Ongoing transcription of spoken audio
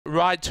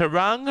right to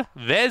run.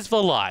 There's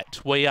the light.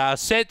 We are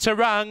set to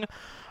run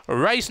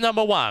race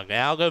number 1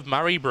 out of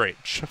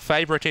Murray-Bridge.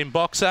 Favourite in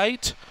box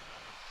 8.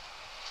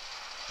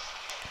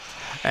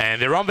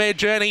 And they're on their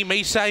journey.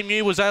 Me Say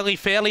Mew was only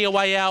fairly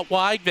away out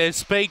wide. There's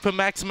speed for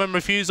Maximum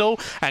Refusal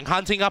and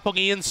hunting up on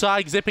the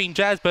inside, Zipping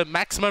Jazz, but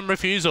Maximum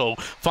Refusal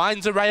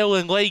finds a rail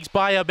and leagues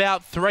by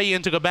about 3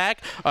 into the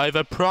back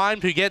over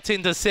Primed, who gets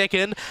into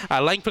second.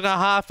 A length and a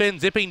half in,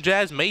 Zipping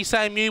Jazz. Me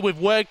Say Mew with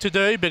work to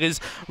do because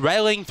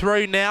railing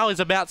through now is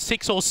about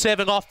 6 or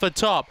 7 off the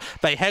top.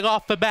 They head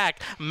off the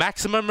back.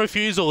 Maximum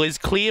Refusal is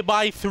clear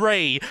by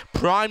 3.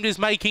 Primed is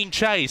making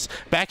chase.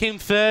 Back in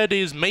third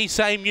is Me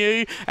Say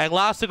Mew, and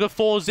last of the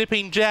 4,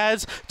 Zipping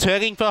Jazz.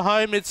 Turning for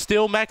home, it's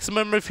still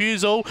Maximum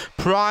Refusal.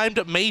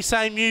 Primed, Me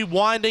Say Mew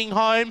winding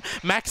home.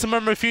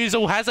 Maximum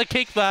Refusal has a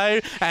kick though,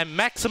 and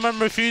Maximum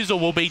Refusal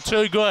will be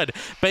too good.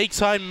 Beaks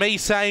home Me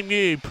Say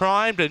Mew.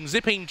 Primed and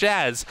Zipping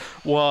Jazz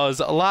was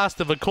last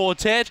of the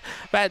quartet.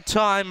 That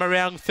time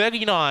around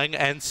 39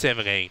 and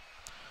 70.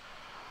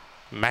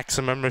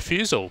 Maximum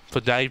Refusal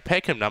for Dave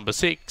Peckham, number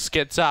 6,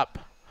 gets up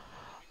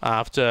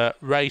after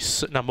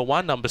race number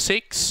 1. Number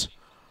 6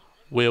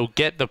 will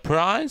get the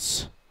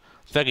prize.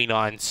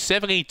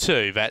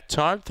 39.72 that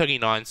time,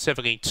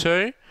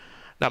 39.72.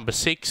 Number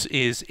 6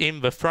 is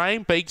in the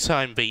frame. Beaks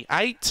home the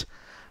 8.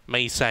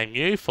 Me Say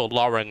Mew for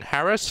Lauren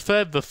Harris.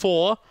 Third the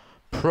 4,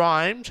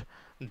 Primed,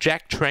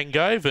 Jack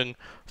Trengove, and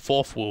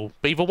fourth will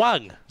be the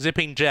 1,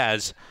 Zipping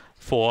Jazz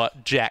for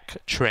Jack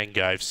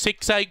Trengove.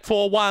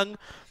 6.841,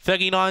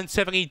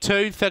 39.72,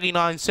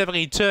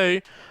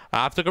 39.72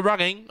 after the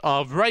running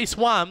of race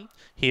 1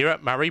 here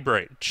at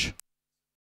Murray-Bridge.